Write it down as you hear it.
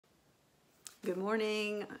Good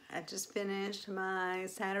morning. I just finished my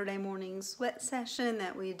Saturday morning sweat session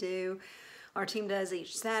that we do. Our team does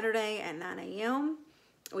each Saturday at 9 a.m.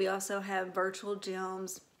 We also have virtual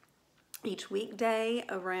gyms each weekday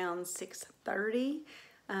around 6:30.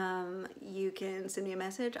 You can send me a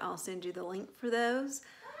message. I'll send you the link for those.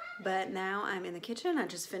 But now I'm in the kitchen. I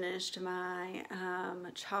just finished my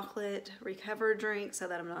chocolate recover drink so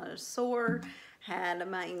that I'm not as sore. Had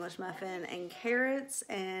my English muffin and carrots,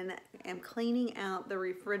 and am cleaning out the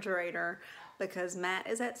refrigerator because Matt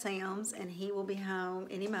is at Sam's and he will be home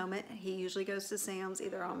any moment. He usually goes to Sam's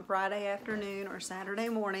either on Friday afternoon or Saturday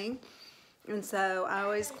morning. And so I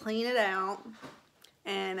always clean it out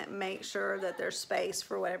and make sure that there's space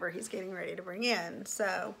for whatever he's getting ready to bring in.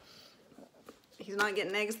 So he's not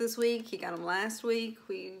getting eggs this week. He got them last week.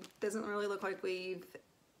 Doesn't really look like we've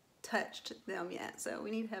touched them yet, so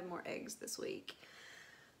we need to have more eggs this week.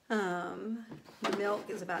 The milk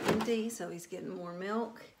is about empty, so he's getting more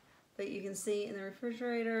milk. But you can see in the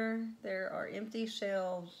refrigerator there are empty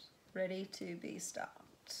shelves ready to be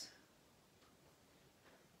stocked.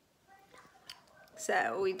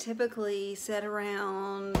 So we typically sit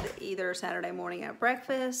around either Saturday morning at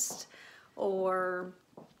breakfast, or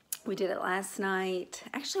we did it last night.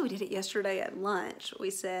 Actually, we did it yesterday at lunch.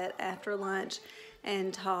 We sat after lunch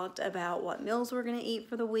and talked about what meals we're gonna eat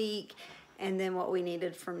for the week and then what we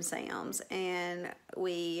needed from Sam's. And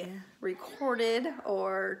we recorded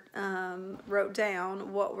or wrote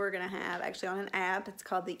down what we're gonna have actually on an app. It's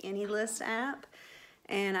called the AnyList app.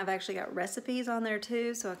 And I've actually got recipes on there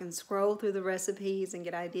too, so I can scroll through the recipes and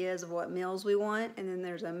get ideas of what meals we want. And then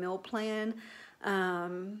there's a meal plan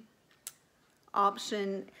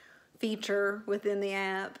option feature within the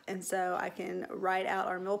app, and so I can write out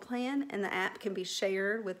our meal plan, and the app can be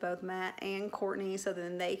shared with both Matt and Courtney, so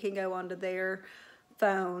then they can go onto their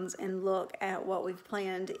phones and look at what we've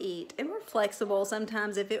planned to eat. And we're flexible.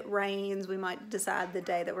 Sometimes if it rains, we might decide the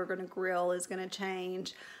day that we're going to grill is going to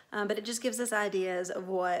change, but it just gives us ideas of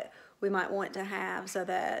what we might want to have, so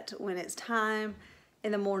that when it's time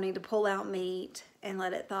in the morning to pull out meat and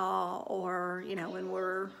let it thaw, or when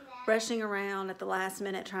we're rushing around at the last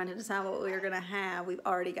minute trying to decide what we're gonna have, we've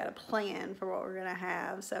already got a plan for what we're gonna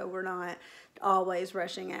have, so we're not always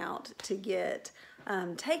rushing out to get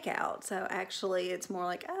takeout. So actually it's more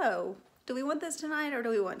like, oh, do we want this tonight or do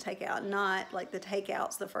we want takeout? Not like the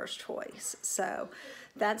takeout's the first choice. So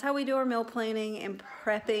that's how we do our meal planning and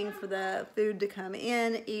prepping for the food to come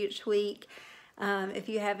in each week. If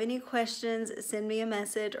you have any questions, send me a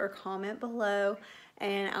message or comment below,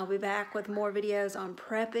 and I'll be back with more videos on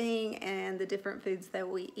prepping and the different foods that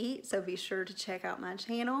we eat. So be sure to check out my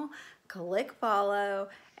channel, click follow,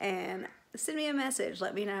 and send me a message.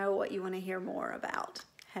 Let me know what you want to hear more about.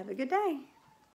 Have a good day.